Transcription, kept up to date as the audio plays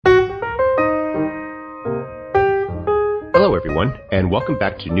everyone, and welcome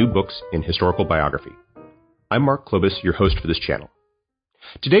back to New Books in Historical Biography. I'm Mark Klobus, your host for this channel.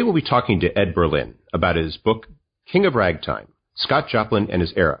 Today we'll be talking to Ed Berlin about his book, King of Ragtime, Scott Joplin and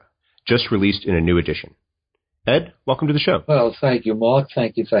His Era, just released in a new edition. Ed, welcome to the show. Well, thank you, Mark.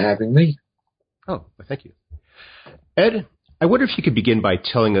 Thank you for having me. Oh, well, thank you. Ed, I wonder if you could begin by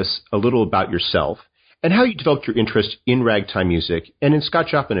telling us a little about yourself and how you developed your interest in ragtime music and in Scott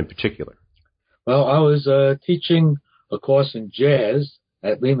Joplin in particular. Well, I was teaching a course in jazz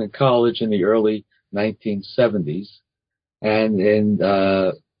at Lehman College in the early 1970s. And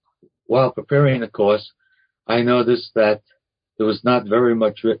while preparing the course, I noticed that there was not very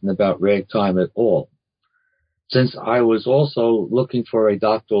much written about ragtime at all. Since I was also looking for a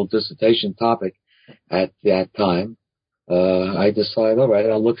doctoral dissertation topic at that time, I decided, all right,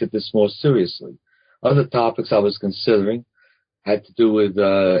 I'll look at this more seriously. Other topics I was considering had to do with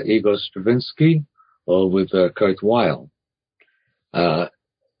Igor Stravinsky or with Kurt Weill. But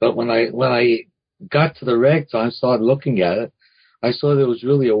when I got to the ragtime, started looking at it, I saw there was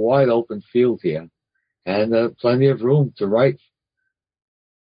really a wide open field here and plenty of room to write.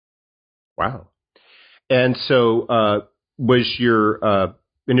 Wow. And so was your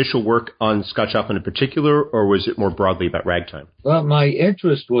initial work on Scott Joplin in particular, or was it more broadly about ragtime? Well, my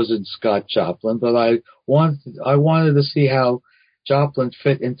interest was in Scott Joplin, but I wanted to see how Joplin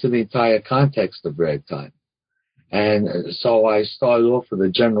fit into the entire context of ragtime. And so I started off with a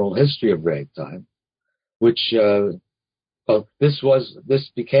general history of ragtime, which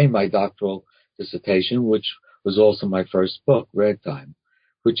this became my doctoral dissertation, which was also my first book, Ragtime,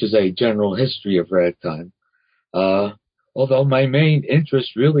 which is a general history of ragtime. Although my main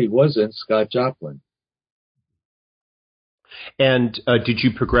interest really was in Scott Joplin. And did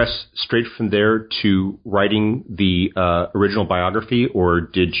you progress straight from there to writing the original biography, or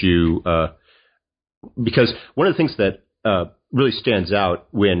did you? Because one of the things that really stands out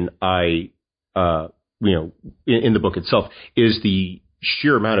when I, in the book itself, is the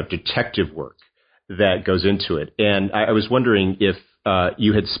sheer amount of detective work that goes into it. And I was wondering if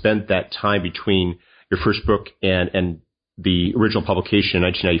you had spent that time between your first book and the original publication in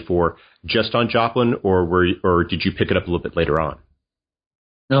 1994 just on Joplin, or did you pick it up a little bit later on?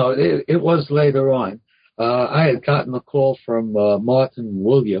 No, it was later on. I had gotten a call from Martin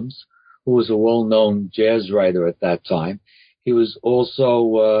Williams, who was a well-known jazz writer at that time. He was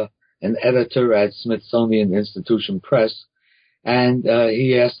also an editor at Smithsonian Institution Press, and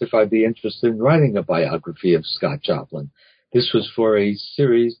he asked if I'd be interested in writing a biography of Scott Joplin. This was for a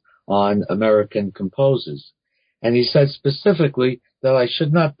series on American composers. And he said specifically that I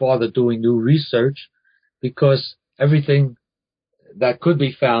should not bother doing new research because everything that could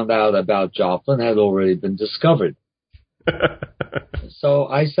be found out about Joplin had already been discovered. So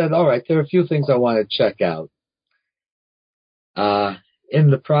I said, all right, there are a few things I want to check out.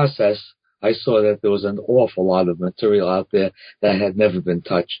 In the process, I saw that there was an awful lot of material out there that had never been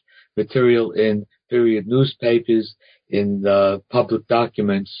touched. Material in period newspapers, in public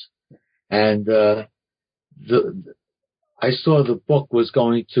documents, and I saw the book was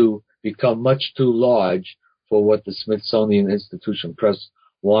going to become much too large for what the Smithsonian Institution Press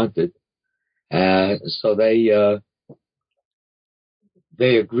wanted. So they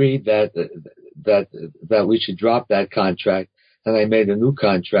agreed that we should drop that contract, and I made a new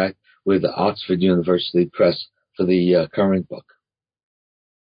contract with Oxford University Press for the current book.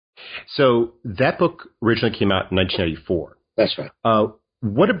 So that book originally came out in 1994. That's right.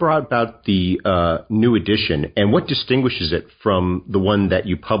 What about the new edition, and what distinguishes it from the one that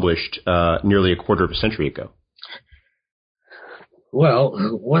you published nearly a quarter of a century ago? Well,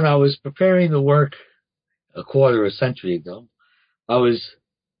 when I was preparing the work a quarter of a century ago, I was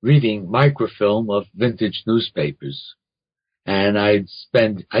reading microfilm of vintage newspapers, and I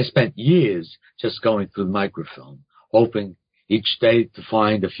spent years just going through the microfilm, hoping each day to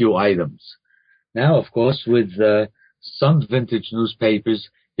find a few items. Now, of course, with some vintage newspapers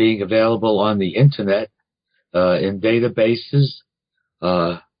being available on the internet in databases,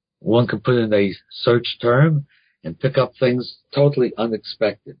 one can put in a search term and pick up things totally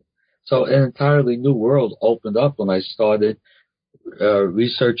unexpected. So an entirely new world opened up when I started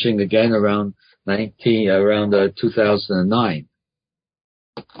researching again around 2009.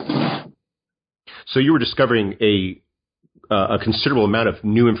 So you were discovering a considerable amount of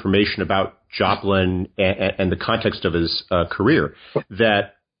new information about Joplin and the context of his career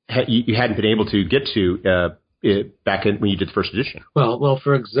that you hadn't been able to get to back when you did the first edition. Well,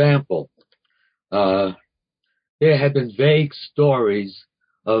 for example, there had been vague stories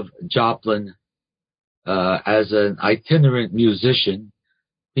of Joplin as an itinerant musician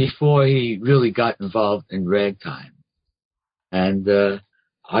before he really got involved in ragtime. And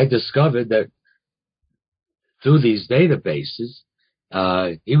I discovered that through these databases,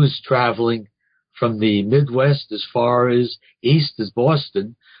 he was traveling from the Midwest as far as east as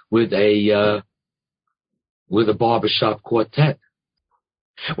Boston with a barbershop quartet.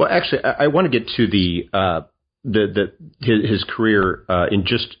 Well, actually, I want to get to his career in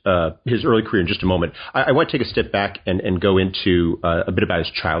just his early career in just a moment. I want to take a step back and go into a bit about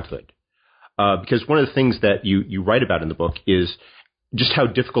his childhood, because one of the things that you write about in the book is just how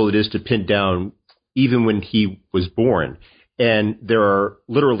difficult it is to pin down even when he was born, and there are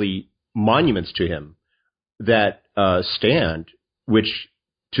literally monuments to him that stand, which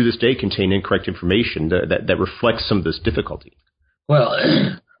to this day contain incorrect information that reflects some of this difficulty. Well,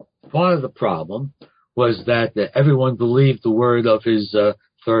 part of the problem was that everyone believed the word of his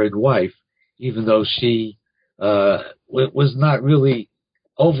third wife, even though she was not really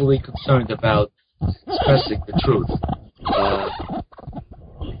overly concerned about expressing the truth.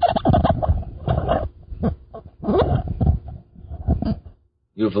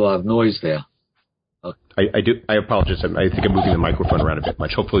 You have a lot of noise there. I do. I apologize. I think I'm moving the microphone around a bit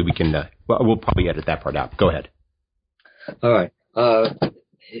much. Hopefully we can. We'll probably edit that part out. Go ahead. All right.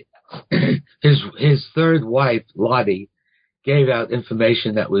 His third wife, Lottie, gave out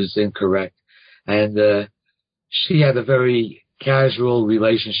information that was incorrect, and she had a very casual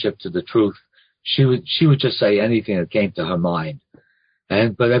relationship to the truth. She would just say anything that came to her mind,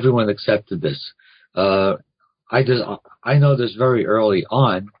 but everyone accepted this. I noticed very early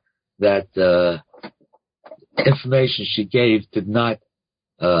on that information she gave did not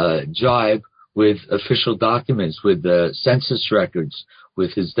jibe with official documents, with census records,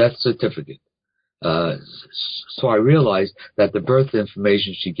 with his death certificate. So I realized that the birth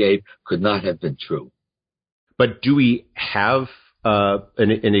information she gave could not have been true. But do we have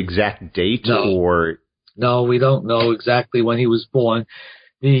an exact date? No. Or no, we don't know exactly when he was born.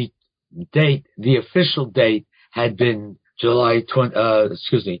 The official date had been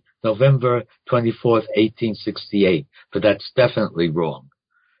November 24th, 1868, but that's definitely wrong.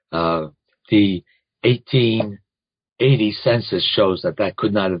 The 1880 census shows that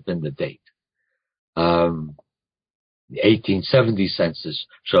could not have been the date. The 1870 census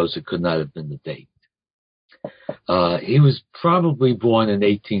shows it could not have been the date. He was probably born in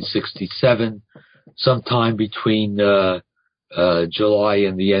 1867, sometime between July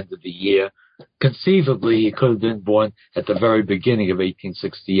and the end of the year. Conceivably, he could have been born at the very beginning of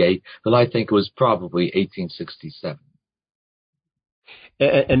 1868, but I think it was probably 1867.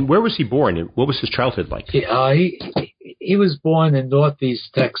 And where was he born? And what was his childhood like? He was born in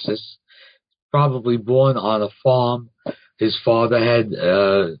northeast Texas, probably born on a farm. His father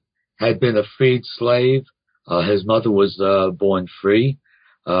had been a freed slave. His mother was born free.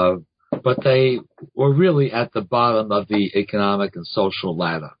 But they were really at the bottom of the economic and social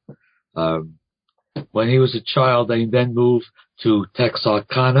ladder. When he was a child, they then moved to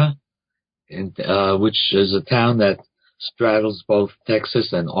Texarkana, which is a town that straddles both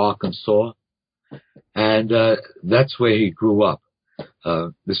Texas and Arkansas, and that's where he grew up.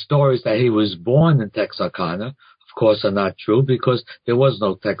 The stories that he was born in Texarkana, of course, are not true because there was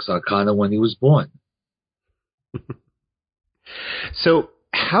no Texarkana when he was born. So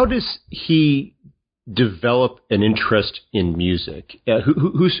how does he develop an interest in music?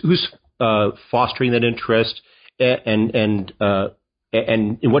 Who's fostering that interest, and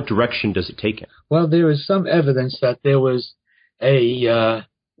in what direction does it take him? Well, there is some evidence that there was a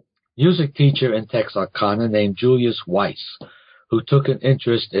music teacher in Texarkana named Julius Weiss, who took an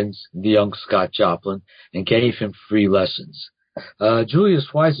interest in the young Scott Joplin and gave him free lessons.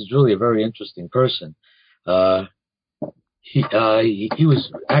 Julius Weiss is really a very interesting person. He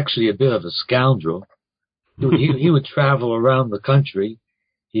was actually a bit of a scoundrel. He would travel around the country.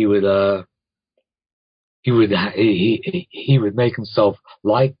 He would make himself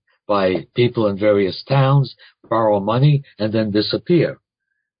liked by people in various towns, borrow money, and then disappear.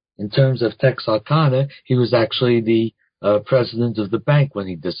 In terms of Texarkana, he was actually the president of the bank when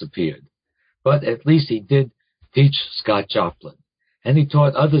he disappeared. But at least he did teach Scott Joplin, and he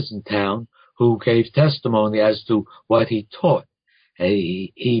taught others in town who gave testimony as to what he taught.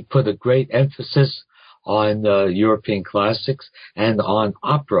 He put a great emphasis on European classics and on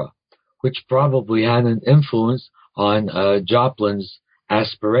opera, which probably had an influence on Joplin's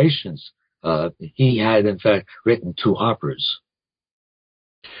aspirations. He had, in fact, written 2 operas.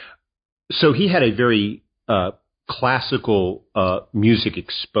 So he had a very classical music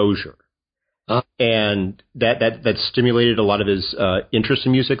exposure, and that stimulated a lot of his interest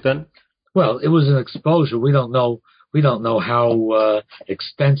in music. Then, well, it was an exposure. We don't know how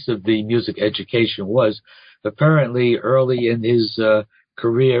extensive the music education was, apparently early in his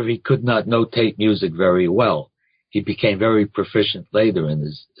career, he could not notate music very well. He became very proficient later in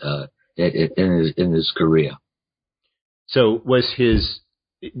his career. So was his?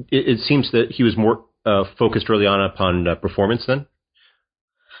 It seems that he was more focused early on upon performance then.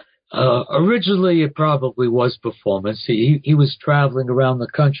 Originally, it probably was performance. He was traveling around the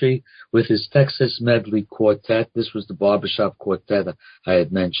country with his Texas Medley Quartet. This was the barbershop quartet I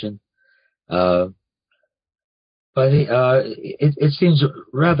had mentioned. But it seems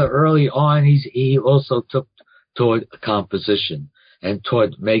rather early on, he also took toward composition and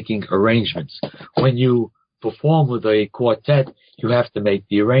toward making arrangements. When you perform with a quartet, you have to make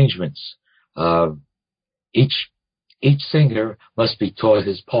the arrangements. Each singer must be taught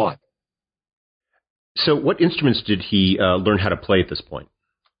his part. So what instruments did he learn how to play at this point?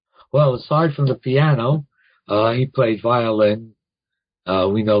 Well, aside from the piano, he played violin.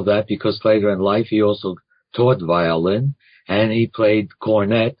 We know that because later in life he also taught violin, and he played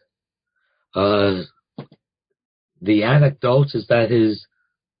cornet. The anecdote is that his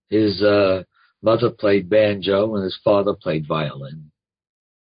mother played banjo and his father played violin.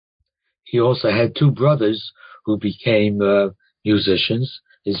 He also had two brothers who became musicians.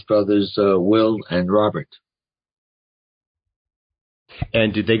 His brothers Will and Robert.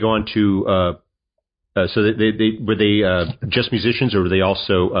 And did they go on to? So they were they just musicians, or were they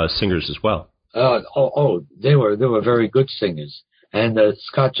also singers as well? They were very good singers. And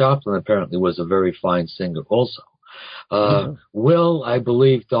Scott Joplin apparently was a very fine singer also. Will, I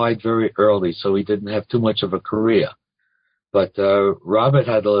believe, died very early, so he didn't have too much of a career. But Robert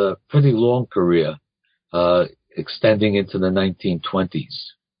had a pretty long career, extending into the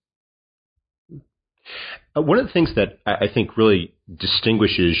 1920s. One of the things that I think really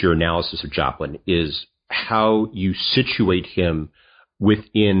distinguishes your analysis of Joplin is how you situate him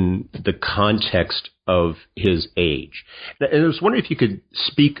within the context of his age. And I was wondering if you could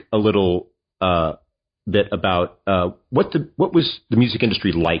speak a little bit about what was the music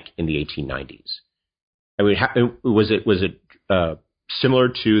industry like in the 1890s. I mean, was it similar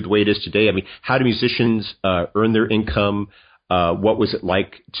to the way it is today? I mean, how do musicians earn their income? What was it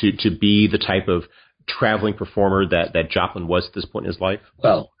like to be the type of traveling performer that Joplin was at this point in his life?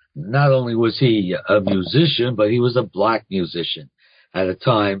 Well, not only was he a musician, but he was a black musician at a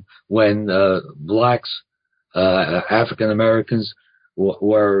time when blacks, African Americans,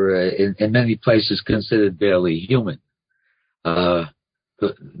 were in many places considered barely human. The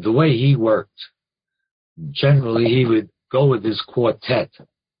way he worked, generally he would go with his quartet.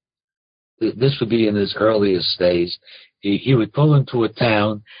 This would be in his earliest days. He would pull into a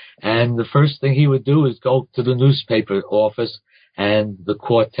town, and the first thing he would do is go to the newspaper office, and the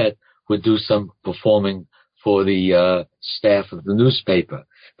quartet would do some performing for the staff of the newspaper.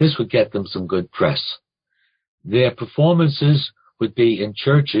 This would get them some good press. Their performances would be in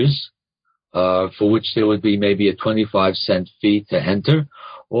churches, for which there would be maybe a 25-cent fee to enter,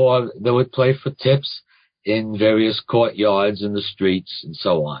 or they would play for tips in various courtyards in the streets and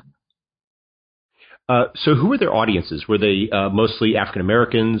so on. So who were their audiences? Were they mostly African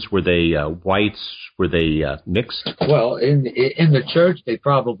Americans? Were they whites? Were they mixed? Well, in the church, they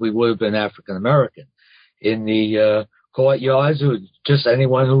probably would have been African American. In the courtyards, it was just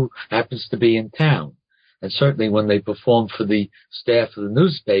anyone who happens to be in town. And certainly when they performed for the staff of the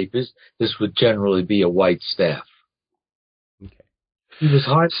newspapers, this would generally be a white staff. Okay.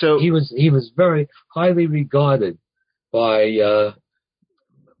 He was very highly regarded by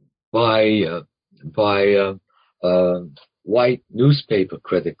white newspaper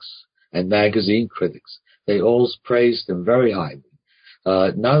critics and magazine critics. They all praised him very highly,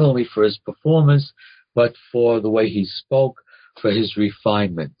 not only for his performance, but for the way he spoke, for his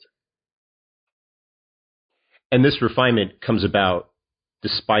refinement. And this refinement comes about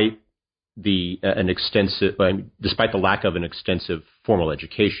despite despite the lack of an extensive formal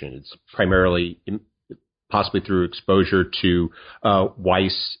education. It's primarily, possibly through exposure to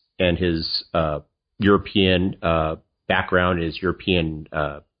Weiss and his European background, his European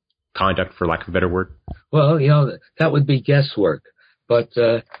conduct, for lack of a better word? Well, that would be guesswork. But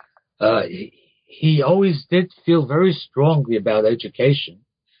he always did feel very strongly about education.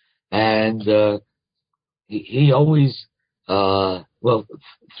 And he always,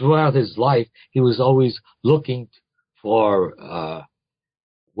 throughout his life, he was always looking for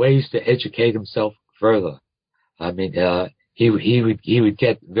ways to educate himself further. I mean, he would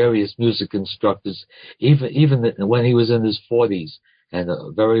get various music instructors, even when he was in his 40s and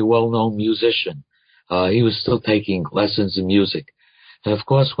a very well-known musician. He was still taking lessons in music. And of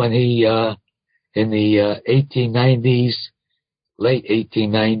course, when he, in the 1890s, late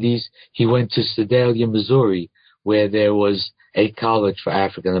 1890s, he went to Sedalia, Missouri, where there was a college for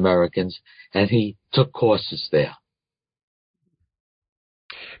African Americans, and he took courses there.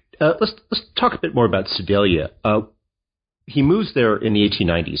 Let's talk a bit more about Sedalia. He moves there in the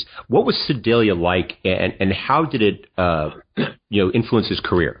 1890s. What was Sedalia like, and how did it influence his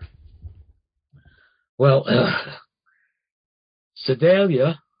career? Well,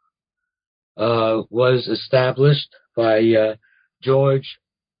 Sedalia was established by George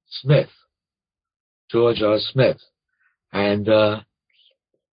R. Smith, and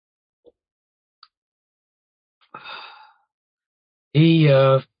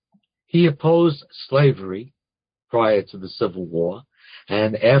he opposed slavery prior to the Civil War,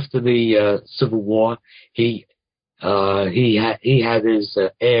 and after the Civil War, he had his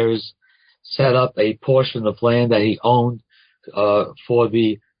heirs set up a portion of land that he owned for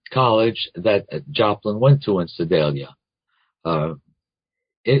the college that Joplin went to in Sedalia.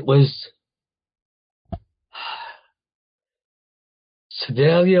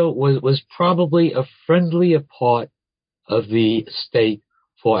 Sedalia was probably a friendlier part of the state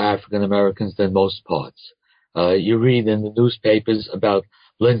for African Americans than most parts. You read in the newspapers about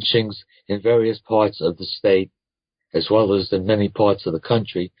lynchings in various parts of the state, as well as in many parts of the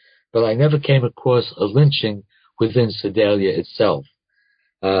country, but I never came across a lynching within Sedalia itself.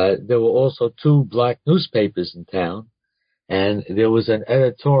 There were also 2 black newspapers in town, and there was an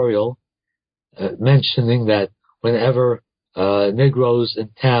editorial mentioning that whenever Negroes in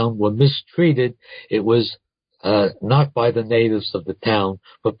town were mistreated, it was not by the natives of the town,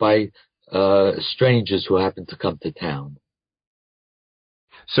 but by strangers who happened to come to town.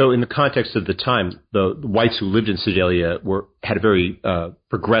 So, in the context of the time, the whites who lived in Sedalia had a very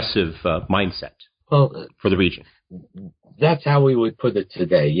progressive mindset for the region. That's how we would put it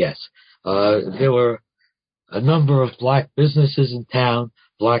today. Yes, there were a number of black businesses in town,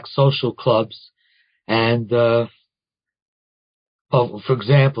 black social clubs, and for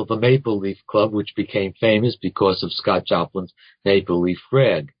example, the Maple Leaf Club, which became famous because of Scott Joplin's Maple Leaf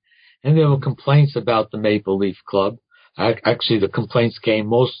Rag. And there were complaints about the Maple Leaf Club. Actually, the complaints came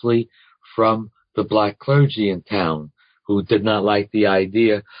mostly from the black clergy in town, who did not like the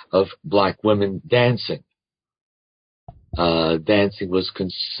idea of black women dancing. Dancing was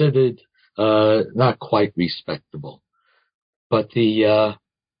considered not quite respectable. But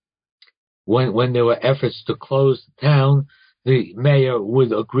when there were efforts to close the town, the mayor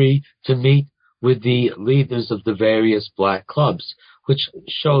would agree to meet with the leaders of the various black clubs, which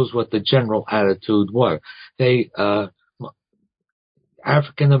shows what the general attitude were.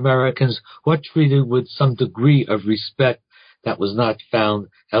 African Americans were treated with some degree of respect that was not found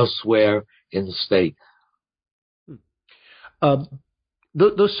elsewhere in the state.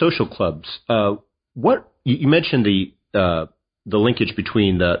 Those social clubs. What you mentioned the linkage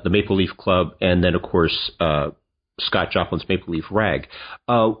between the Maple Leaf Club and then, of course, Scott Joplin's Maple Leaf Rag.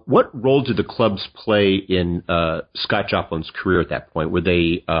 What role did the clubs play in Scott Joplin's career at that point? Were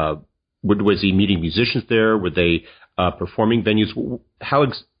they was he meeting musicians there? Were they performing venues?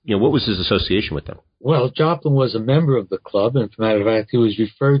 What was his association with them? Well, Joplin was a member of the club, and as a matter of fact, he was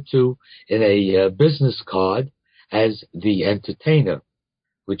referred to in a business card as the entertainer,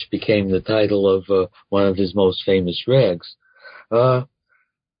 which became the title of one of his most famous rags.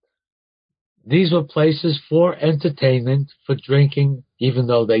 These were places for entertainment, for drinking, even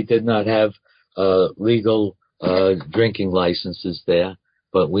though they did not have legal drinking licenses there.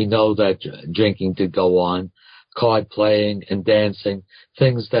 But we know that drinking did go on, card playing and dancing,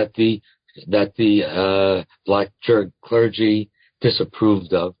 things that the black clergy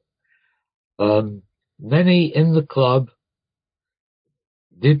disapproved of. Many in the club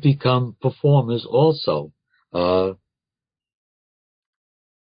did become performers also.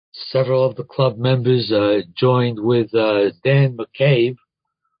 Several of the club members joined with Dan McCabe,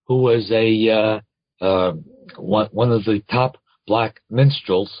 who was one of the top black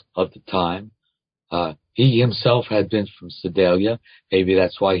minstrels of the time. He himself had been from Sedalia. Maybe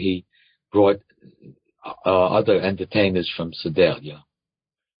that's why he brought other entertainers from Sedalia.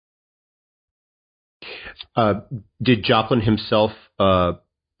 Did Joplin himself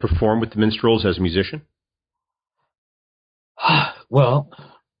perform with the minstrels as a musician? Well,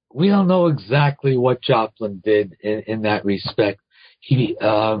 we don't know exactly what Joplin did in that respect.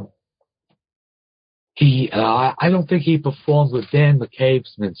 I don't think he performed with Dan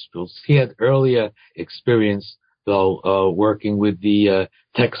McCabe's minstrels. He had earlier experience, though, working with the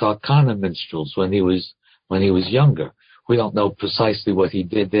Texarkana minstrels when he was younger. We don't know precisely what he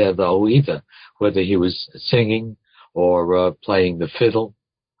did there, though, either, whether he was singing or playing the fiddle.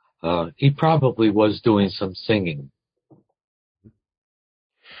 He probably was doing some singing.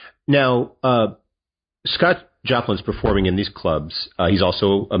 Now, Scott Joplin's performing in these clubs. He's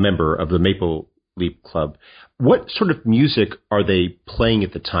also a member of the Maple Leaf Club. What sort of music are they playing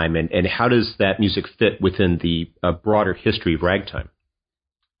at the time, and how does that music fit within the broader history of ragtime?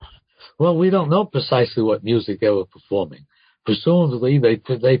 Well, we don't know precisely what music they were performing. Presumably,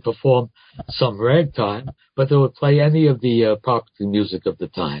 they performed some ragtime, but they would play any of the popular music of the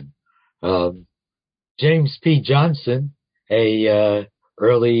time. James P. Johnson, a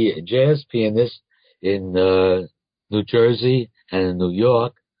early jazz pianist in New Jersey and in New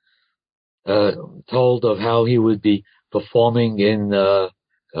York, told of how he would be performing in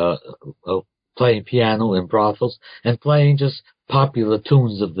playing piano in brothels and playing just popular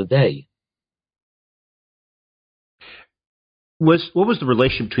tunes of the day. What was the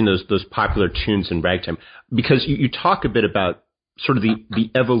relation between those popular tunes and ragtime? Because you talk a bit about sort of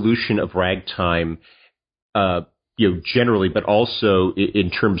the evolution of ragtime, generally, but also in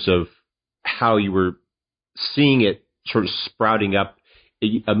terms of how you were seeing it sort of sprouting up.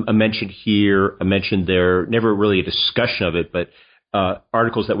 A mention here, a mention there, never really a discussion of it, but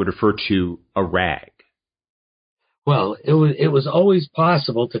articles that would refer to a rag. Well, it was always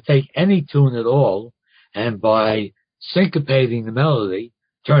possible to take any tune at all, and by syncopating the melody,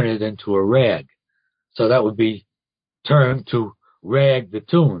 turn it into a rag. So that would be termed to rag the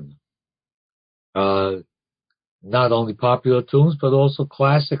tune. Not only popular tunes, but also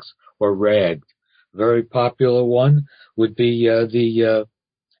classics were ragged. A very popular one would be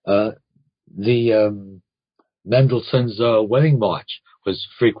Mendelssohn's Wedding March was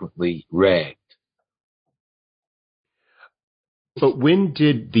frequently ragged. But when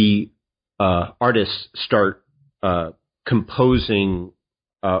did the artists start composing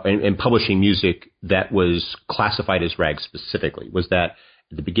and publishing music that was classified as rag specifically? Was that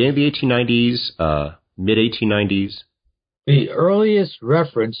at the beginning of the 1890s, mid-1890s? The earliest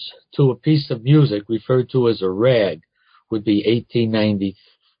reference to a piece of music referred to as a rag would be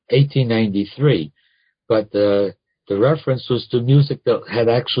 1893, but the reference was to music that had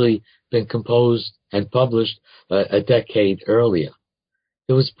actually been composed and published a decade earlier.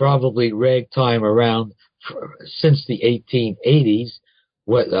 It was probably ragtime around since the 1880s,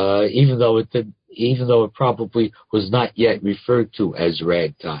 even though it probably was not yet referred to as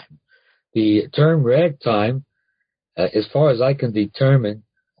ragtime. The term ragtime, as far as I can determine,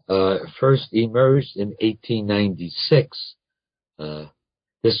 first emerged in 1896.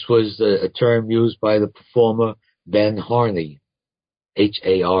 This was a term used by the performer Ben Harney,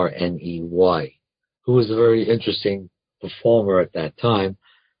 Harney, who was a very interesting performer at that time.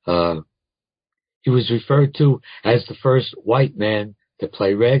 He was referred to as the first white man to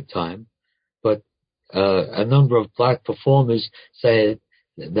play ragtime, but a number of black performers said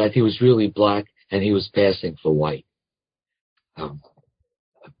that he was really black and he was passing for white.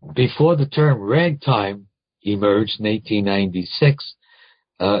 Before the term ragtime emerged in 1896,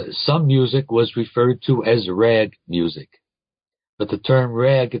 some music was referred to as rag music. But the term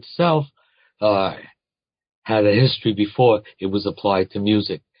rag itself had a history before it was applied to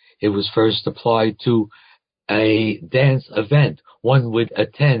music. It was first applied to a dance event. One would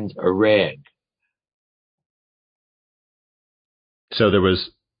attend a rag. So there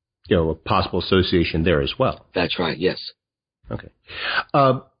was, a possible association there as well. That's right, yes. Okay.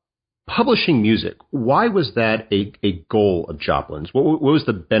 Publishing music, why was that a goal of Joplin's? What was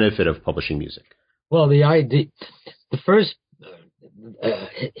the benefit of publishing music? Well,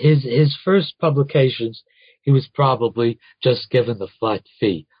 his first publications, he was probably just given the flat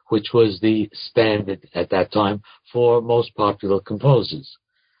fee, which was the standard at that time for most popular composers.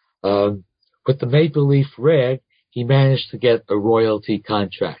 With the Maple Leaf Rag, he managed to get a royalty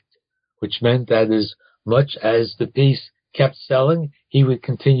contract, which meant that as much as the piece kept selling, he would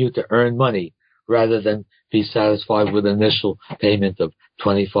continue to earn money rather than be satisfied with an initial payment of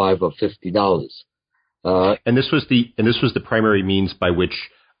 $25 or $50. And this was the primary means by which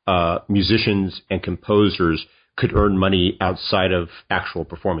musicians and composers could earn money outside of actual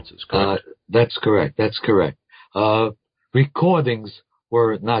performances, correct? That's correct. Recordings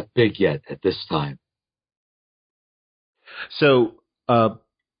were not big yet at this time. So,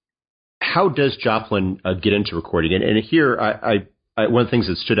 how does Joplin get into recording? And here, I one of the things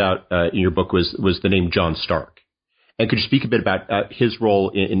that stood out in your book was the name John Stark. And could you speak a bit about his role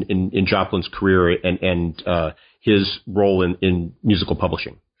in Joplin's career and his role in musical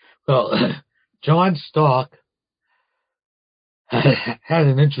publishing? Well, John Stark had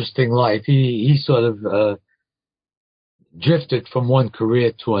an interesting life. He sort of drifted from one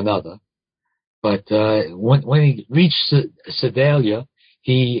career to another. But when he reached Sedalia,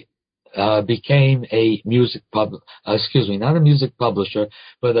 he became a not a music publisher,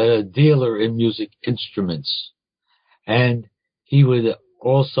 but a dealer in music instruments. And he would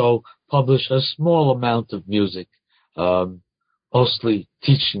also publish a small amount of music, mostly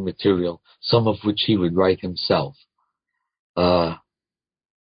teaching material, some of which he would write himself.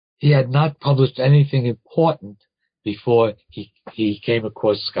 He had not published anything important before he came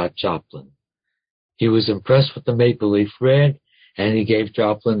across Scott Joplin. He was impressed with the Maple Leaf Rag, and he gave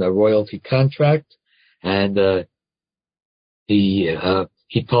Joplin a royalty contract, and he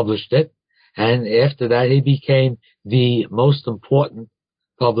published it. And after that, he became the most important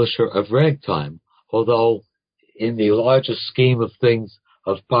publisher of ragtime, although in the larger scheme of things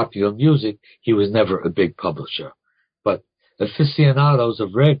of popular music, he was never a big publisher. But aficionados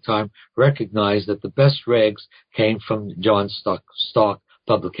of ragtime recognized that the best rags came from John Stark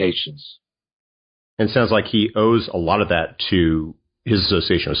Publications. And it sounds like he owes a lot of that to his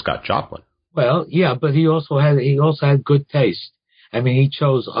association with Scott Joplin. Well, yeah, but he also had good taste. I mean, he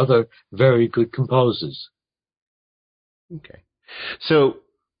chose other very good composers. Okay. So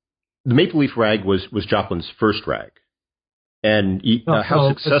the Maple Leaf Rag was Joplin's first rag. And how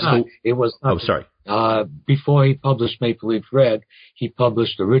successful... It was not. Oh, sorry. Before he published Maple Leaf Rag, he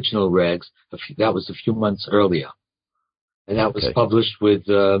published original rags. That was a few months earlier. And that was published with...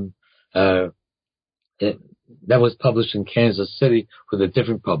 that was published in Kansas City with a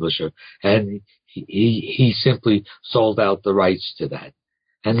different publisher. And he simply sold out the rights to that.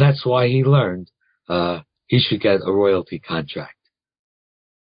 And that's why he learned he should get a royalty contract.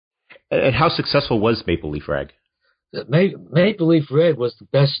 And how successful was Maple Leaf Rag? Maple Leaf Rag was the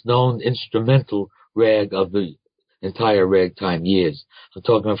best known instrumental rag of the entire ragtime years. I'm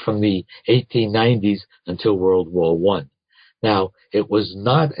talking from the 1890s until World War I. Now, it was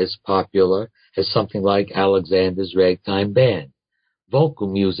not as popular as something like Alexander's Ragtime Band. Vocal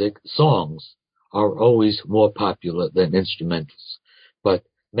music, songs, are always more popular than instrumentals. But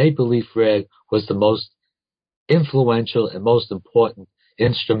Maple Leaf Rag was the most influential and most important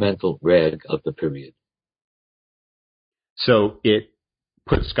instrumental rag of the period. So it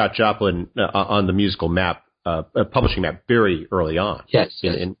put Scott Joplin on the musical map, publishing map very early on. Yes,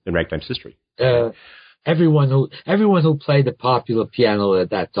 in ragtime's history. Everyone who played the popular piano at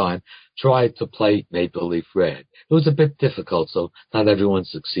that time tried to play Maple Leaf Rag. It was a bit difficult, so not everyone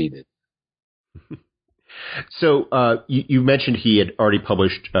succeeded. So you mentioned he had already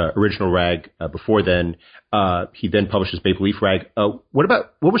published original rag before then. He then published his Maple Leaf Rag. What were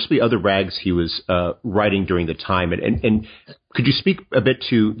some of the other rags he was writing during the time? And could you speak a bit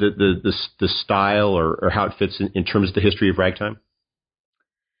to the style or how it fits in terms of the history of ragtime?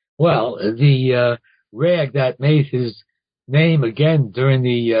 Well, the rag that made his name again during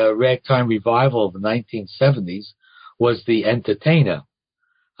the ragtime revival of the 1970s was the Entertainer.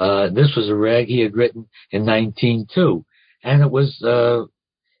 This was a rag he had written in 1902, and it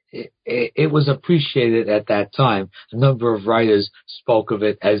was appreciated at that time. A number of writers spoke of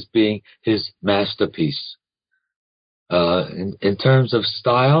it as being his masterpiece. In terms of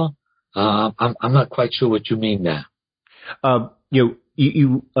style, I'm not quite sure what you mean now.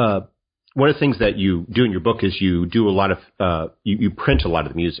 One of the things that you do in your book is you do a lot of you print a lot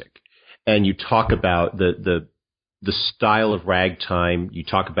of the music, and you talk about the style of ragtime. You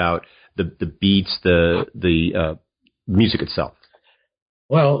talk about the beats, the music itself.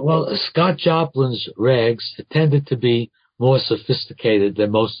 Well, Scott Joplin's rags tended to be more sophisticated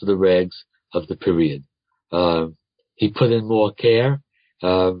than most of the rags of the period. He put in more care.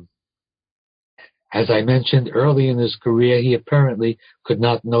 As I mentioned early in his career, he apparently could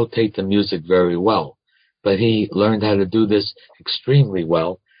not notate the music very well, but he learned how to do this extremely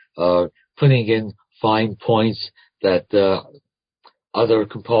well, putting in fine points that other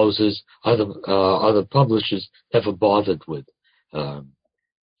composers, other publishers never bothered with,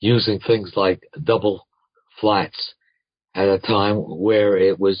 using things like double flats at a time where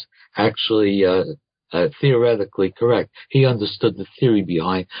it was actually theoretically correct. He understood the theory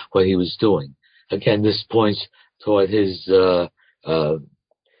behind what he was doing. Again, this points toward his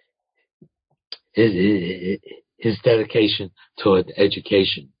dedication toward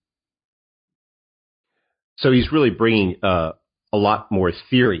education. So he's really bringing a lot more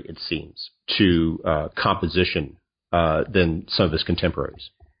theory, it seems, to composition than some of his contemporaries.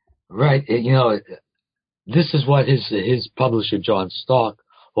 Right. This is what his publisher, John Stark,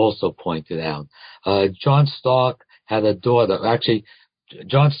 also pointed out. John Stark had a daughter. Actually,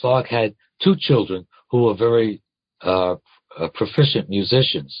 John Stark had two children who were very proficient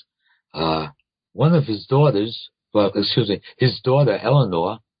musicians. One of his daughters, his daughter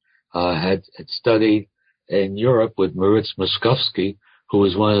Eleanor, had studied in Europe with Moritz Moszkowski, who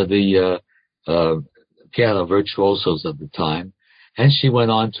was one of the piano virtuosos of the time, and she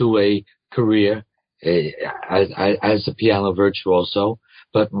went on to a career as a piano virtuoso,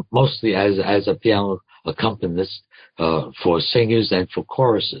 but mostly as a piano accompanist for singers and for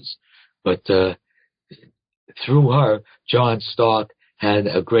choruses. But through her, John Stark had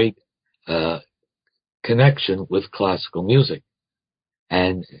a great connection with classical music,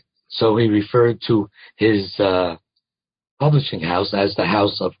 and so he referred to his publishing house as the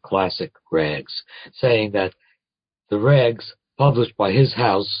House of Classic Rags, saying that the rags published by his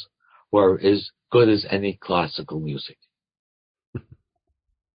house were as good as any classical music.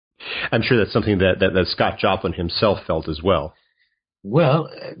 I'm sure that's something that Scott Joplin himself felt as well. Well,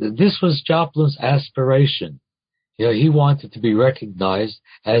 this was Joplin's aspiration. You know, he wanted to be recognized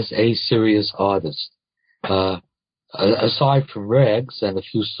as a serious artist. Aside from rags and a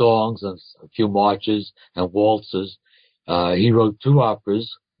few songs and a few marches and waltzes, he wrote 2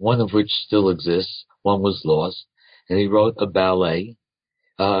 operas, one of which still exists, one was lost, and he wrote a ballet.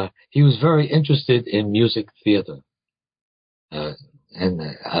 He was very interested in music theater. And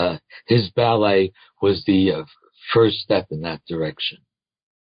his ballet was the first step in that direction.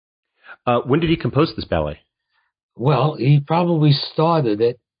 When did he compose this ballet? Well, he probably started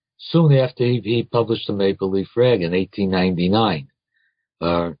it soon after he published The Maple Leaf Rag in 1899.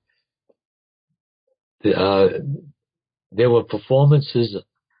 There were performances,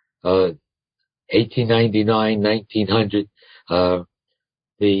 1899, 1900.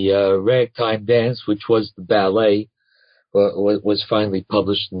 The Ragtime Dance, which was the ballet, was finally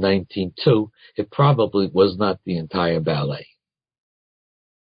published in 1902. It probably was not the entire ballet.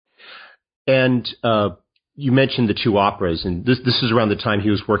 And you mentioned the 2 operas, and this is around the time he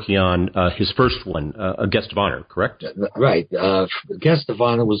was working on his first one, A Guest of Honor, correct? Right. Guest of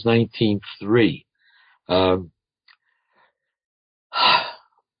Honor was 1903.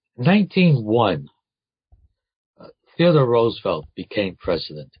 1901. Theodore Roosevelt became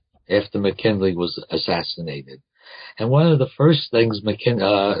president after McKinley was assassinated. And one of the first things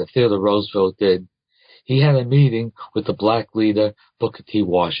Theodore Roosevelt did, he had a meeting with the black leader, Booker T.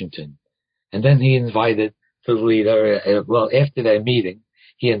 Washington. And then he invited the leader, after their meeting,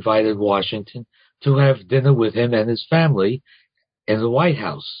 he invited Washington to have dinner with him and his family in the White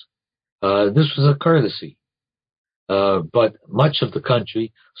House. This was a courtesy. But much of the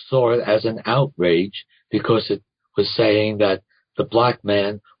country saw it as an outrage because it was saying that the black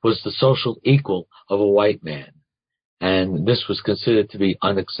man was the social equal of a white man. And this was considered to be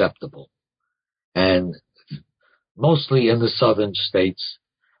unacceptable. And mostly in the southern states,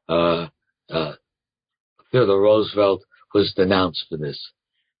 Theodore Roosevelt was denounced for this.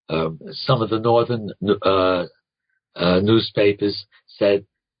 Some of the northern newspapers said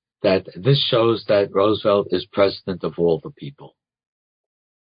that this shows that Roosevelt is president of all the people.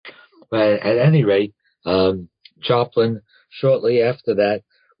 But at any rate, Joplin, shortly after that,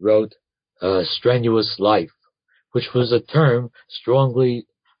 wrote Strenuous Life, which was a term strongly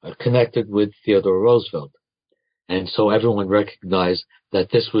connected with Theodore Roosevelt. And so everyone recognized that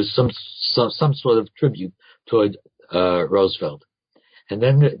this was some sort of tribute toward Roosevelt. And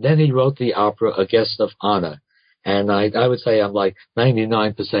then he wrote the opera A Guest of Honor. And I would say I'm like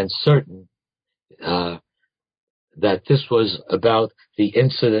 99% certain that this was about the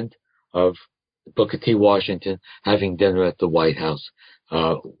incident of Booker T. Washington having dinner at the White House.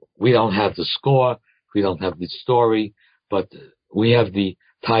 We don't have the score, we don't have the story, but we have the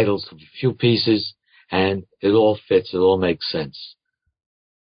titles of a few pieces, and it all fits, it all makes sense.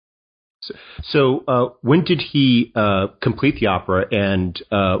 So when did he complete the opera, and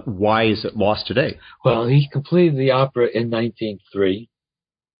why is it lost today? Well, he completed the opera in 1903,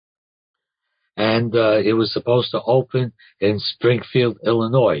 and it was supposed to open in Springfield,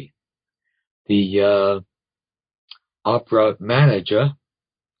 Illinois. The opera manager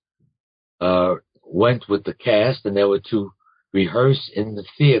went with the cast, and they were to rehearse in the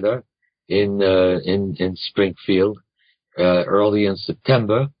theater in Springfield early in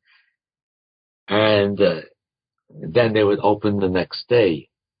September. And then they would open the next day.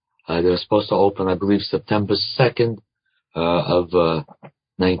 They were supposed to open, I believe, September 2nd of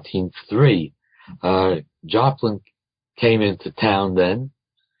 1903. Joplin came into town then,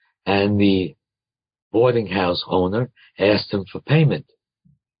 and the boarding house owner asked him for payment.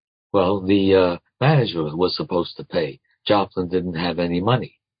 Well, the manager was supposed to pay. Joplin didn't have any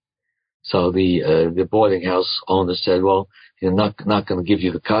money. So the boarding house owner said, well, you're not going to give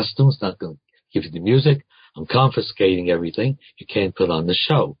you the costumes, not going to give you the music. I'm confiscating everything. You can't put on the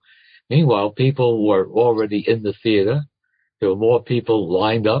show. Meanwhile, people were already in the theater. There were more people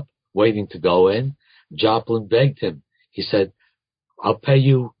lined up, waiting to go in. Joplin begged him. He said, I'll pay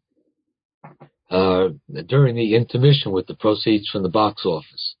you during the intermission with the proceeds from the box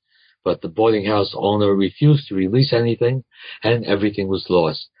office. But the boarding house owner refused to release anything, and everything was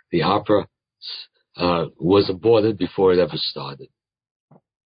lost. The opera was aborted before it ever started.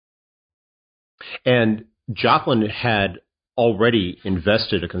 And Joplin had already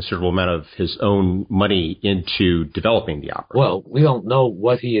invested a considerable amount of his own money into developing the opera. Well, we don't know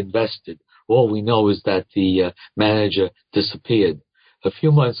what he invested. All we know is that the manager disappeared. A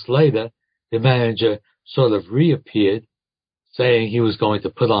few months later, the manager sort of reappeared, saying he was going to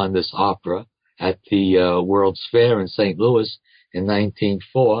put on this opera at the World's Fair in St. Louis in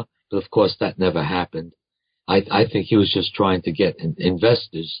 1904, but of course that never happened. I think he was just trying to get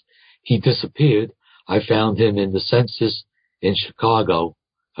investors. He disappeared. I found him in the census in Chicago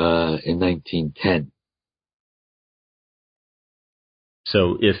in 1910.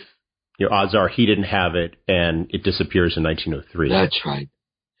 So if odds are he didn't have it and it disappears in 1903. That's right.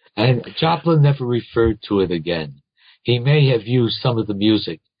 And Joplin never referred to it again. He may have used some of the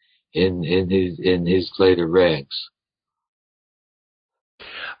music in his later rags.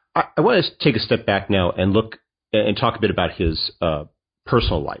 I want to take a step back now and look and talk a bit about his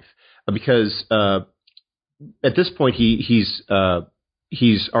personal life, because at this point he's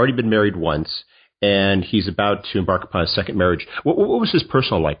already been married once, and he's about to embark upon a second marriage. What was his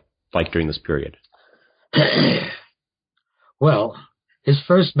personal life like during this period? Well, his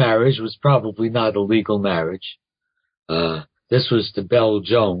first marriage was probably not a legal marriage. This was to Belle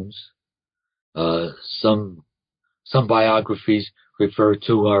Jones. Some biographies refer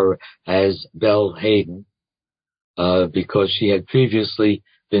to her as Belle Hayden, because she had previously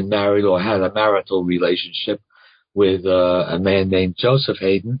been married or had a marital relationship with a man named Joseph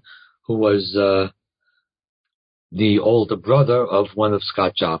Hayden, who was the older brother of one of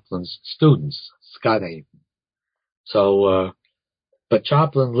Scott Joplin's students, Scott Hayden. So, but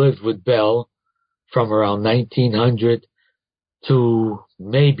Joplin lived with Belle from around 1900 to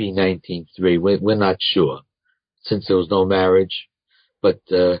maybe 1903. We're not sure, since there was no marriage. But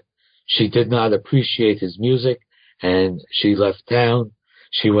she did not appreciate his music, and she left town.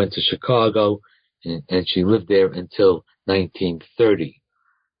 She went to Chicago, and she lived there until 1930.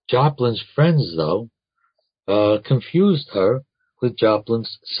 Joplin's friends, though, confused her with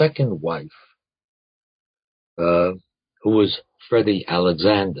Joplin's second wife, who was Freddie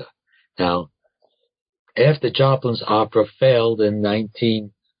Alexander. Now, after Joplin's opera failed in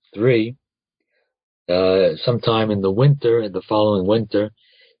 1903, sometime in the following winter,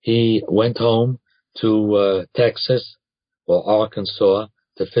 he went home to Texas or Arkansas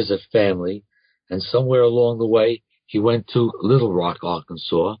to visit family, and somewhere along the way, he went to Little Rock,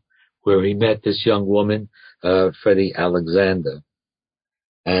 Arkansas, where he met this young woman, Freddie Alexander.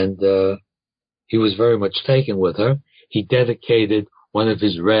 And he was very much taken with her. He dedicated one of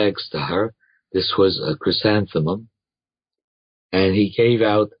his rags to her. This was a chrysanthemum. And he gave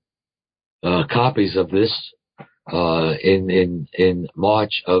out copies of this in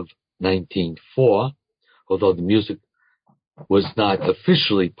March of 1904, although the music was not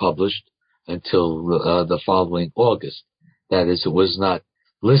officially published until the following August. That is, it was not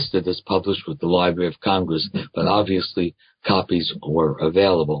listed as published with the Library of Congress, but obviously copies were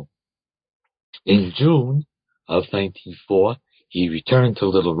available. In June of 1904, he returned to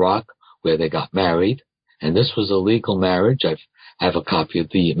Little Rock, where they got married, and this was a legal marriage. I have a copy of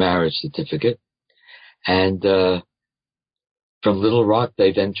the marriage certificate. And from Little Rock,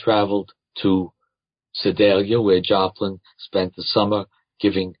 they then traveled to Sedalia, where Joplin spent the summer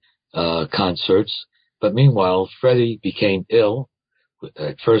giving concerts. But meanwhile, Freddie became ill,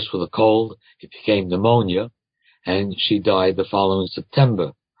 at first with a cold. It became pneumonia, and she died the following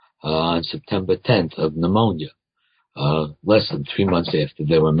September, on September 10th of pneumonia, less than 3 months after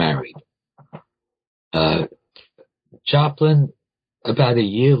they were married. Joplin, about a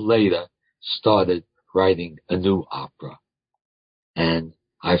year later, started writing a new opera. And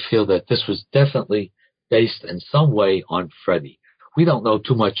I feel that this was definitely based in some way on Freddie. We don't know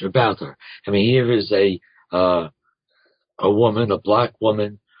too much about her. I mean, here is a woman, a black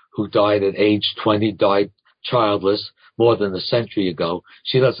woman, who died at age 20, died childless more than a century ago.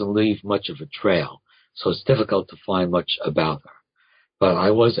 She doesn't leave much of a trail, so it's difficult to find much about her. But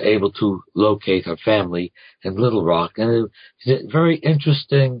I was able to locate her family in Little Rock, and it's a very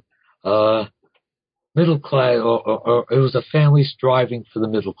interesting middle class, or it was a family striving for the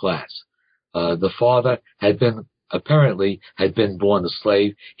middle class. The father apparently had been born a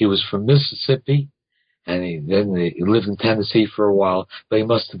slave. He was from Mississippi, and he lived in Tennessee for a while, but he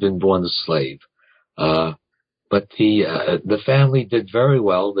must have been born a slave. But the family did very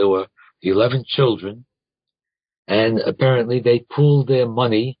well. There were 11 children, And apparently they pooled their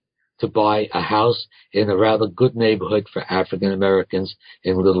money to buy a house in a rather good neighborhood for African Americans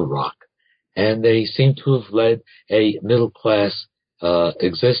in Little Rock. And they seem to have led a middle-class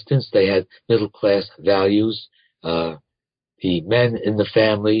existence. They had middle-class values. The men in the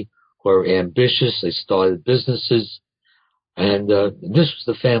family were ambitious. They started businesses. And this was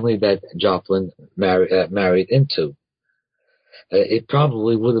the family that Joplin married into. It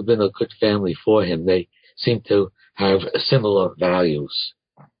probably would have been a good family for him. They seem to have similar values.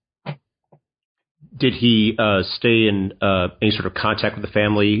 Did he stay in any sort of contact with the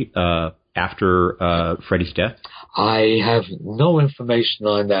family after Freddie's death? I have no information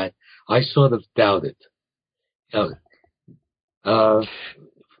on that. I sort of doubt it.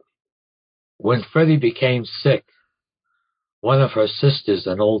 When Freddie became sick, one of her sisters,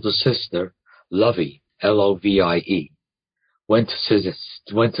 an older sister, Lovie, Lovie, went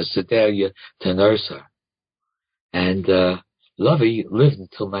to Sedalia to nurse her. And Lovie lived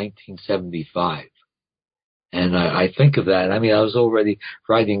until 1975. And I think of that. I mean, I was already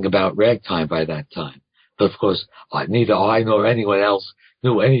writing about ragtime by that time. But of course, neither I nor anyone else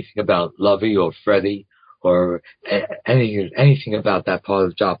knew anything about Lovie or Freddie or anything about that part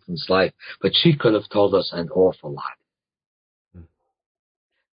of Joplin's life. But she could have told us an awful lot.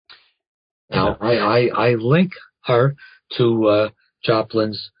 Now, I link her to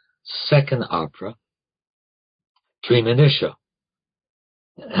Joplin's second opera, Treemonisha.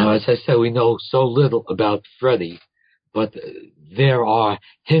 Now, as I said, we know so little about Freddie, but there are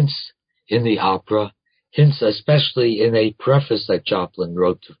hints in the opera, hints especially in a preface that Joplin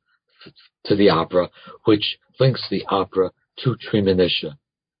wrote to the opera, which links the opera to Treemonisha.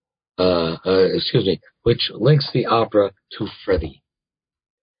 Which links the opera to Freddie.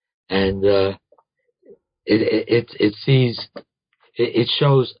 And it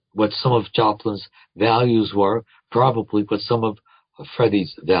shows what some of Joplin's values were, probably what some of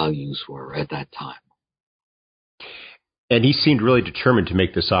Freddie's values were at that time. And he seemed really determined to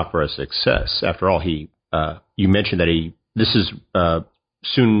make this opera a success. After all, you mentioned that this is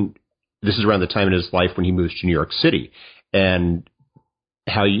around the time in his life when he moves to New York City, and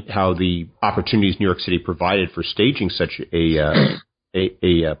how the opportunities New York City provided for staging such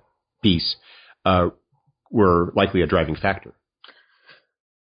a piece were likely a driving factor.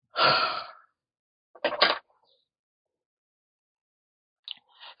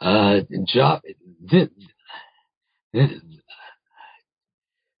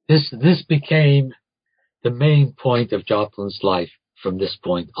 This became the main point of Joplin's life from this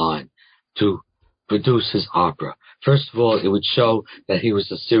point on, to produce his opera. First of all, it would show that he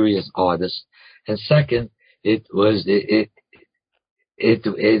was a serious artist, and second, it was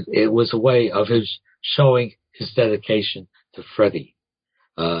a way of his showing his dedication to Freddie.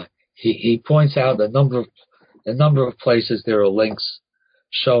 He points out a number of places there are links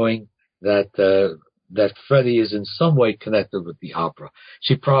showing that Freddie is in some way connected with the opera.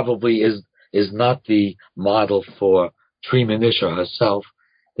 She probably is not the model for Treemonisha herself.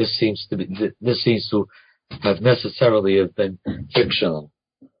 This seems to have necessarily have been fictional,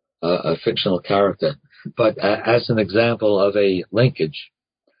 a fictional character. But as an example of a linkage,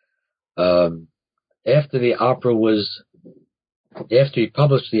 after he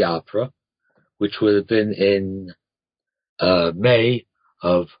published the opera, which would have been in May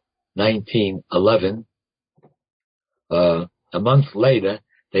of 1911, a month later,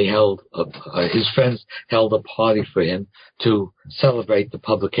 his friends held a party for him to celebrate the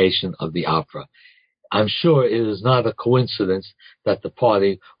publication of the opera. I'm sure it is not a coincidence that the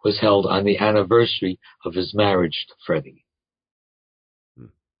party was held on the anniversary of his marriage to Freddie.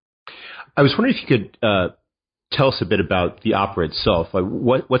 I was wondering if you could tell us a bit about the opera itself.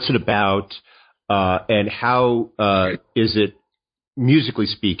 What's it about, and how is it, musically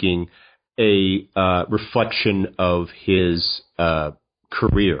speaking, a reflection of his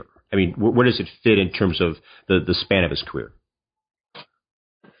career? I mean, where does it fit in terms of the span of his career?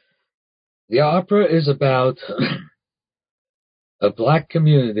 The opera is about a black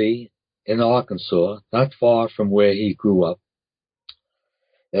community in Arkansas, not far from where he grew up.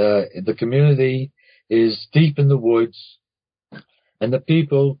 The community is deep in the woods, and the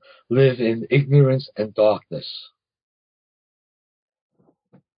people live in ignorance and darkness.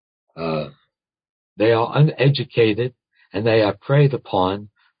 They are uneducated, and they are preyed upon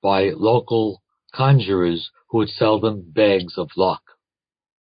by local conjurers who would sell them bags of luck.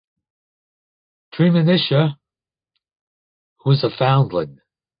 Treemonisha, who is a foundling,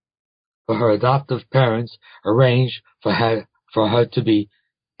 for her adoptive parents arranged for her to be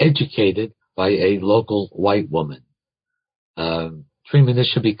educated by a local white woman.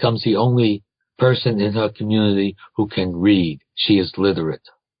 Treemonisha becomes the only person in her community who can read. She is literate.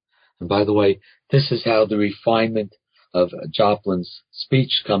 And by the way, this is how the refinement of Joplin's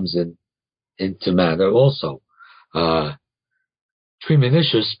speech comes into matter also.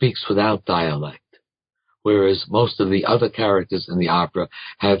 Treemonisha speaks without dialect, whereas most of the other characters in the opera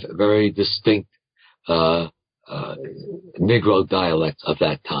have very distinct Negro dialects of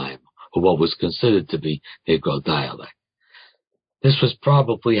that time, or what was considered to be Negro dialect. This was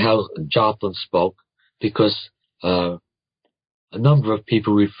probably how Joplin spoke, because a number of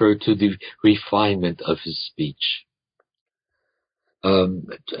people refer to the refinement of his speech.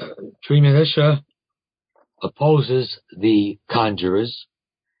 Treemonisha opposes the conjurers,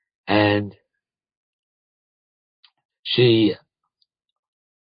 and she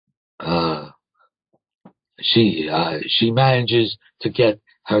manages to get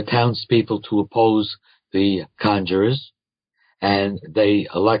her townspeople to oppose the conjurers, and they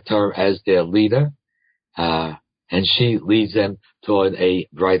elect her as their leader, and she leads them toward a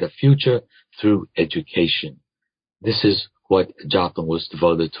brighter future through education. This is what Joplin was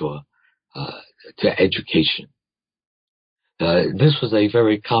devoted to education. This was a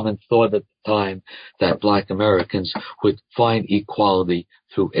very common thought at the time, that Black Americans would find equality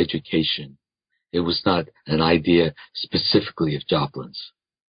through education. It was not an idea specifically of Joplin's.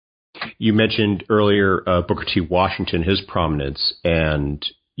 You mentioned earlier Booker T. Washington, his prominence, and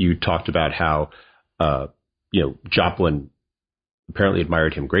you talked about how Joplin apparently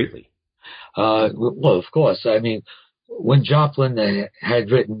admired him greatly. Well, of course. I mean, when Joplin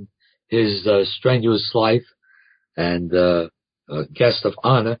had written his Strenuous Life and Guest of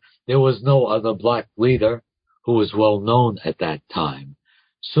Honor, there was no other black leader who was well known at that time.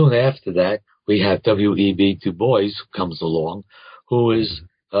 Soon after that, we have W.E.B. Du Bois, who comes along, who is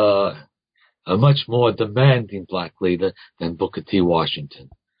a much more demanding black leader than Booker T. Washington.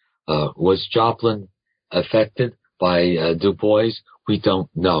 Was Joplin affected by Du Bois? We don't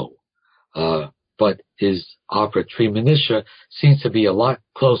know. But his opera Treemonisha seems to be a lot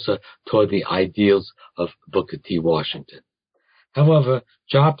closer toward the ideals of Booker T. Washington. However,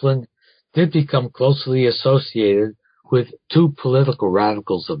 Joplin did become closely associated with two political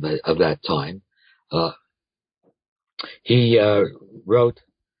radicals of that time. He wrote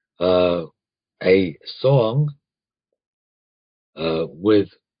a song with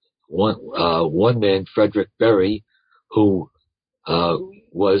one man, Frederick Berry, who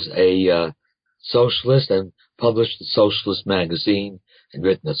was a socialist and published a socialist magazine and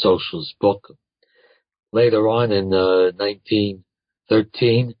written a socialist book. Later on in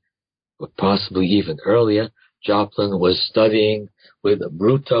 1913, or possibly even earlier, Joplin was studying with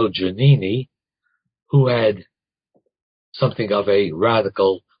Bruto Giannini, who had something of a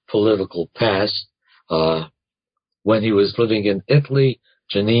radical political past. When he was living in Italy,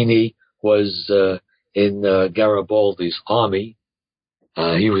 Giannini was in Garibaldi's army.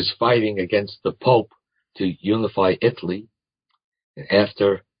 He was fighting against the Pope to unify Italy.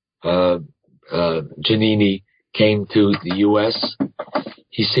 After Giannini came to the U.S.,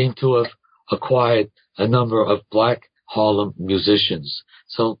 he seemed to have acquired a number of black Harlem musicians.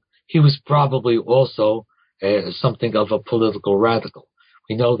 So he was probably also something of a political radical.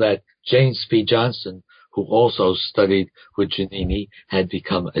 We know that James P. Johnson, who also studied with Giannini, had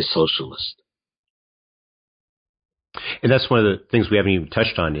become a socialist. And that's one of the things we haven't even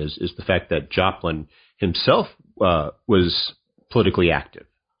touched on is the fact that Joplin himself was politically active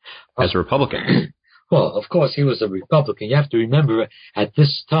as a Republican. Well, of course, he was a Republican. You have to remember, at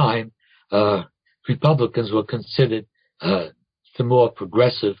this time, Republicans were considered the more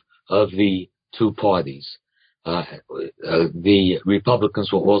progressive of the two parties. The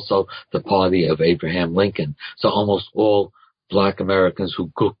Republicans were also the party of Abraham Lincoln. So almost all black Americans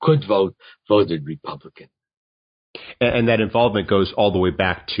who could vote voted Republican. And that involvement goes all the way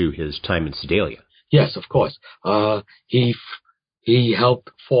back to his time in Sedalia. Yes, of course. He helped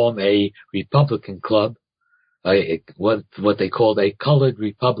form a Republican club, what they called a colored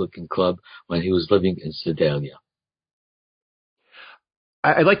Republican club, when he was living in Sedalia.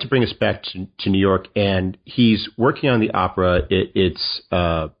 I'd like to bring us back to New York, and he's working on the opera. It's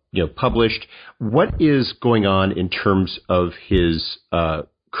published. What is going on in terms of his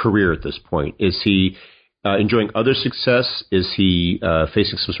career at this point? Is he enjoying other success? Is he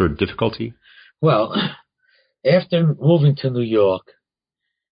facing some sort of difficulty? Well, after moving to New York,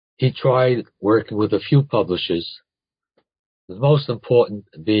 he tried working with a few publishers, the most important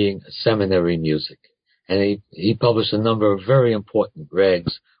being Seminary Music. And he published a number of very important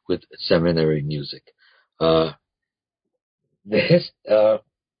rags with Seminary Music. I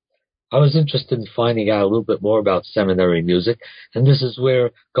was interested in finding out a little bit more about Seminary Music, and this is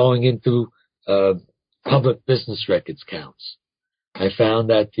where going into public business records counts. I found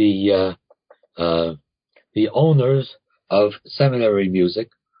that the owners of seminary music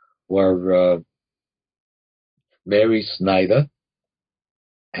were Mary Snyder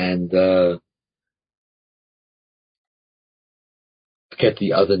and forget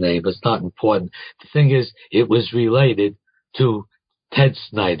the other name, but it's not important. The thing is, it was related to Ted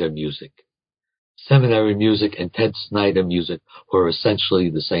Snyder Music. Seminary Music and Ted Snyder Music were essentially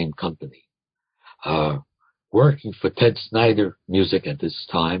the same company. Working for Ted Snyder Music at this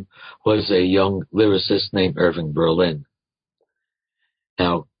time was a young lyricist named Irving Berlin.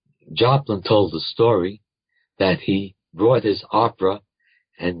 Now, Joplin told the story that he brought his opera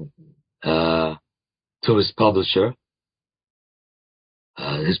and to his publisher.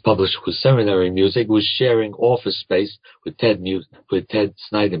 His publisher was Seminary Music, was sharing office space with Ted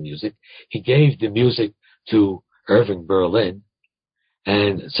Snyder Music. He gave the music to Irving Berlin,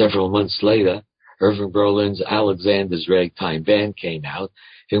 and several months later, Irving Berlin's Alexander's Ragtime Band came out,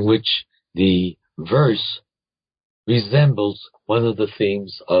 in which the verse resembles one of the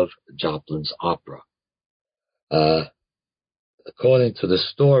themes of Joplin's opera. According to the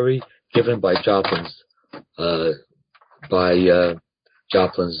story given by Joplin's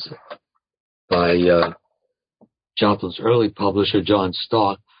early publisher, John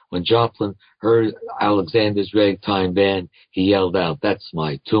Stark, when Joplin heard Alexander's Ragtime Band, he yelled out, "That's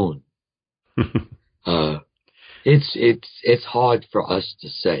my tune." It's hard for us to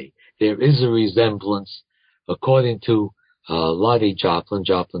say. There is a resemblance. According to Lottie Joplin,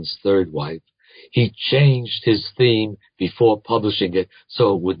 Joplin's third wife, he changed his theme before publishing it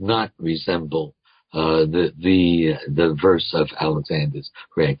so it would not resemble the verse of Alexander's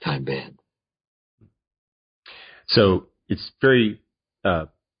Ragtime Band. So it's very.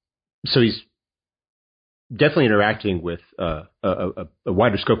 So he's definitely interacting with a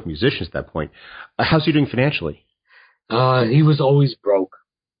wider scope of musicians at that point. How's he doing financially? He was always broke.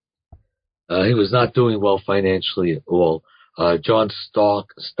 He was not doing well financially at all. John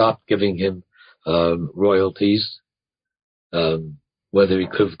Stark stopped giving him royalties. Whether he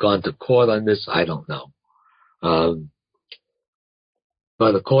could have gone to court on this, I don't know.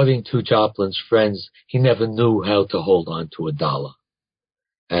 But according to Joplin's friends, he never knew how to hold on to a dollar.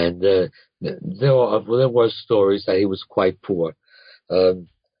 And there were stories that he was quite poor.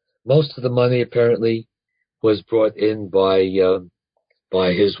 Most of the money apparently was brought in by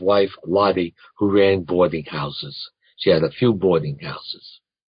his wife Lottie, who ran boarding houses. She had a few boarding houses.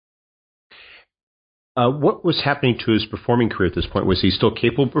 What was happening to his performing career at this point? Was he still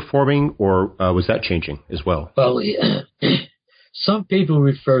capable of performing, or was that changing as well? Well, some people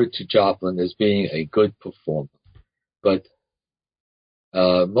referred to Joplin as being a good performer, but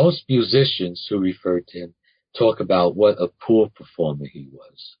most musicians who referred to him talk about what a poor performer he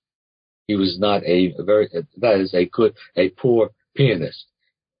was. He was not a poor pianist.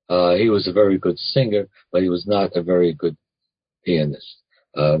 He was a very good singer, but he was not a very good pianist.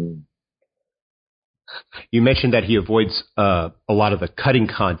 You mentioned that he avoids a lot of the cutting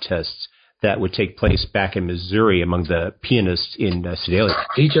contests that would take place back in Missouri among the pianists in Sedalia.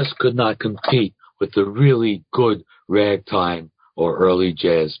 He just could not compete with the really good ragtime or early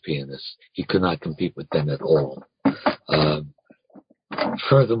jazz pianists. He could not compete with them at all.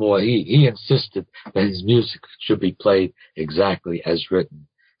 Furthermore, he insisted that his music should be played exactly as written,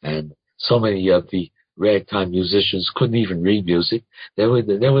 and so many of the ragtime musicians couldn't even read music. They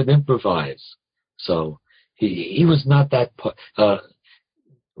would improvise. So he was not that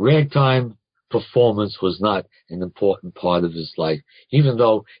ragtime performance was not an important part of his life, even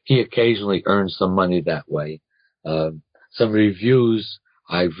though he occasionally earned some money that way. Some reviews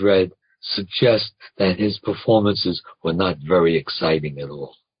I've read suggest that his performances were not very exciting at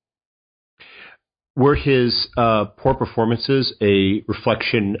all. Were his poor performances a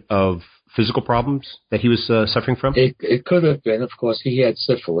reflection of physical problems that he was suffering from? It could have been. Of course, he had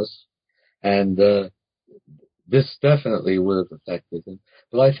syphilis, and this definitely would have affected him.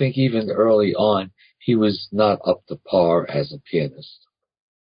 But I think even early on, he was not up to par as a pianist.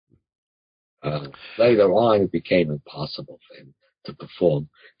 Later on, it became impossible for him to perform.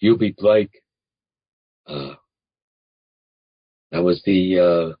 Eubie Blake, that was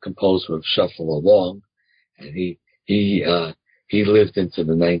the composer of Shuffle Along, and he lived into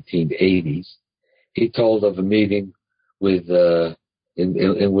the 1980s. He told of a meeting with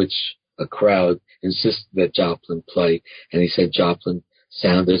in which a crowd insisted that Joplin play, and he said Joplin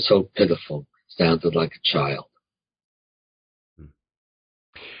sounded so pitiful, sounded like a child.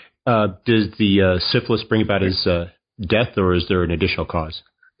 Does the syphilis bring about his death, or is there an additional cause?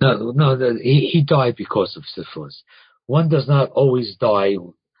 No, he died because of syphilis. One does not always die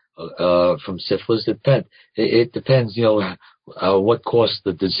from syphilis. It depends, what course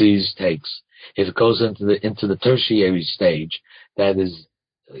the disease takes. If it goes into the tertiary stage, that is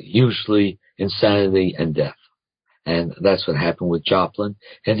usually insanity and death. And that's what happened with Joplin.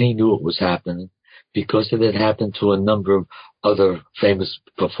 And he knew it was happening because it had happened to a number of other famous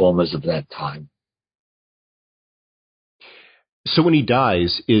performers of that time. So when he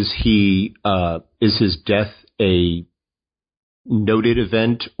dies, is his death a noted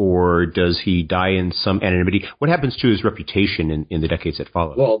event, or does he die in some anonymity? What happens to his reputation in the decades that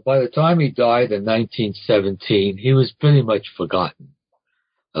followed? Well, by the time he died in 1917, he was pretty much forgotten.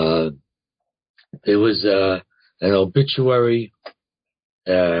 There was an obituary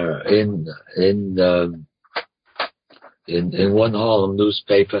in one Harlem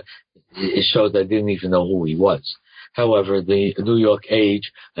newspaper. It showed they didn't even know who he was. However, the New York Age,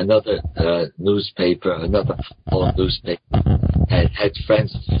 another newspaper, another Harlem newspaper, had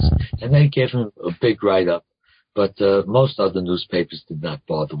friends of his, and they gave him a big write-up. But most other newspapers did not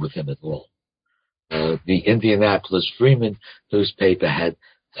bother with him at all. The Indianapolis Freeman newspaper had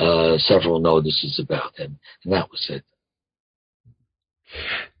several notices about him, and that was it.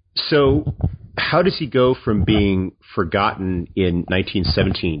 So how does he go from being forgotten in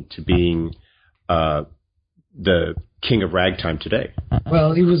 1917 to being the king of ragtime today?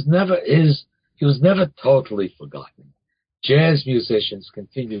 Well, he was never totally forgotten. Jazz musicians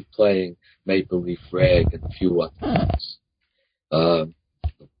continued playing Maple Leaf Rag and a few other things. It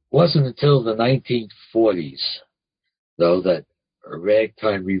wasn't until the 1940s, though, that a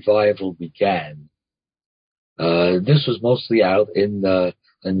ragtime revival began. This was mostly out in the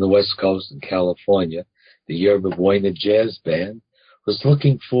West Coast in California. The Yerba Buena Jazz Band was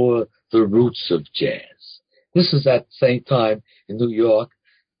looking for the roots of jazz. This is at the same time in New York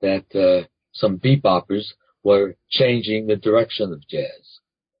that some beboppers were changing the direction of jazz.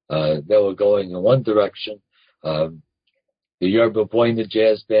 They were going in one direction. The Yerba Buena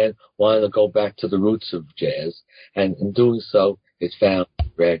Jazz Band wanted to go back to the roots of jazz, and in doing so, it found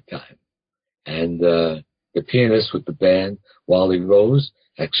ragtime. And the pianist with the band, Wally Rose,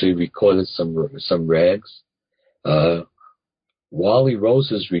 actually recorded some rags. Wally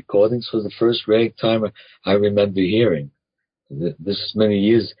Rose's recordings was the first ragtime I remember hearing. This is many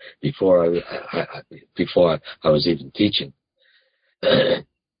years before I was even teaching.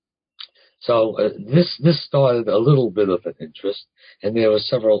 So this started a little bit of an interest, and there were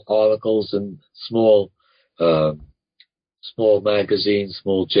several articles in small magazines,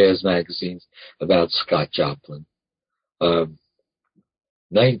 small jazz magazines about Scott Joplin.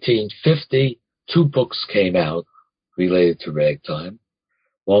 1950, 2 books came out related to ragtime.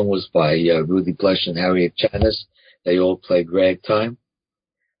 One was by Rudy Blesh and Harriet Janis. They all played ragtime.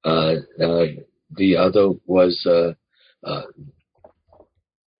 The other was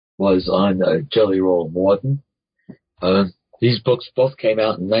on Jelly Roll Morton. These books both came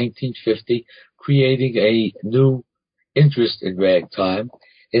out in 1950, creating a new interest in ragtime.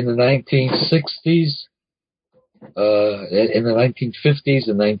 In the 1960s, in the 1950s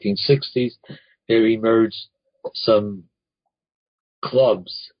and 1960s, there emerged some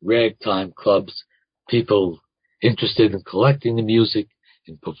clubs, ragtime clubs, people interested in collecting the music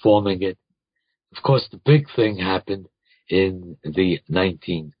and performing it. Of course, the big thing happened in the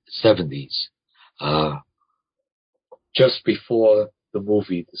 1970s. Just before the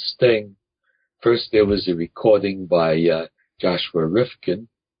movie The Sting, first there was a recording by Joshua Rifkin,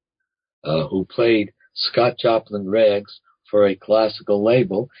 who played Scott Joplin rags for a classical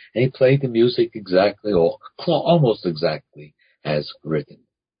label, and he played the music exactly, or almost exactly, as written.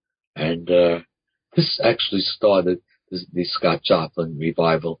 And this actually started the Scott Joplin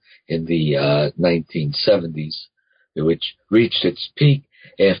revival in the 1970s, which reached its peak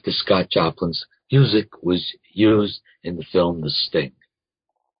after Scott Joplin's music was used in the film The Sting.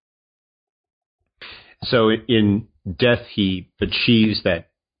 So in death, he achieves that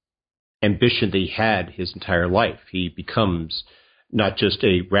ambition that he had his entire life. He becomes not just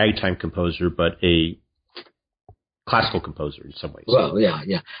a ragtime composer, but a classical composer in some ways. Well,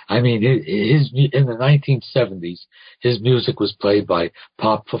 yeah. I mean, in the 1970s, his music was played by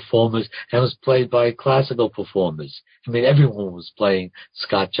pop performers and was played by classical performers. I mean, everyone was playing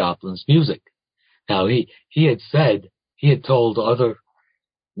Scott Joplin's music. Now, he had told other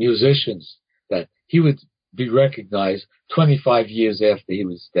musicians that he would be recognized 25 years after he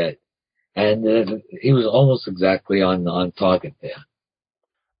was dead. And he was almost exactly on target there.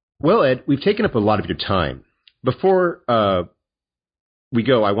 Well, Ed, we've taken up a lot of your time. Before we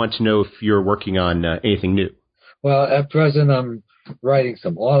go, I want to know if you're working on anything new. Well, at present, I'm writing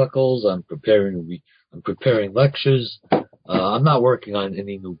some articles. I'm preparing lectures. I'm not working on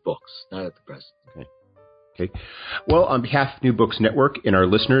any new books, not at the present. Okay. Well, on behalf of New Books Network and our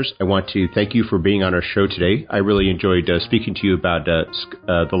listeners, I want to thank you for being on our show today. I really enjoyed speaking to you about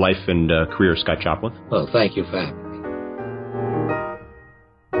the life and career of Scott Joplin. Well, thank you for having me.